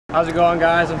How's it going,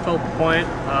 guys? I'm Philippe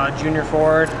Lapointe, junior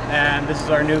forward, and this is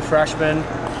our new freshman,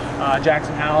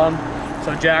 Jackson Hallum.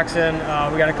 So Jackson,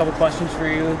 we got a couple questions for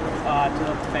you to let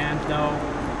the fans know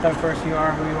the type of person you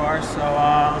are, who you are. So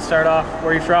let's start off.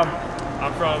 Where are you from?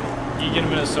 I'm from Eagan,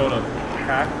 Minnesota.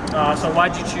 Okay. So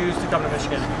why'd you choose to come to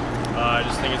Michigan? I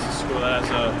just think it's a school that has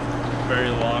a very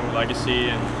long legacy,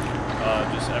 and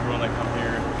just everyone that come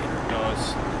here,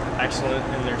 is excellent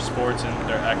in their sports and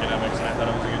their academics, and I thought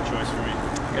it was a good choice for me.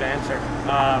 Good answer.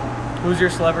 Who's your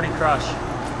celebrity crush?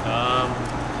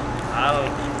 I don't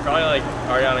know, probably like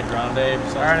Ariana Grande.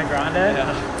 Ariana Grande? Yeah.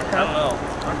 Okay. I don't know.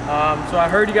 So I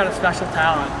heard you got a special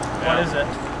talent. Yeah. What is it?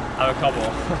 I have a couple.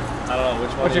 I don't know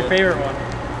which one. What's your favorite one?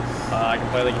 I can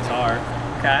play the guitar.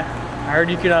 Okay. I heard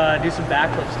you could do some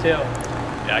backflips too.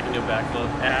 Yeah, I can do a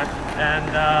backflip. Yeah. And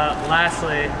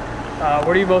lastly,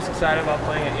 what are you most excited about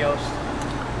playing at Yost?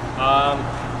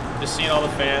 Just seeing all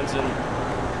the fans and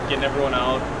getting everyone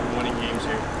out and winning games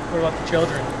here. What about the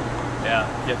children? Yeah,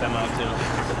 get them out too.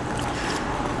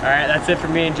 All right, that's it for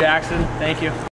me and Jackson. Thank you.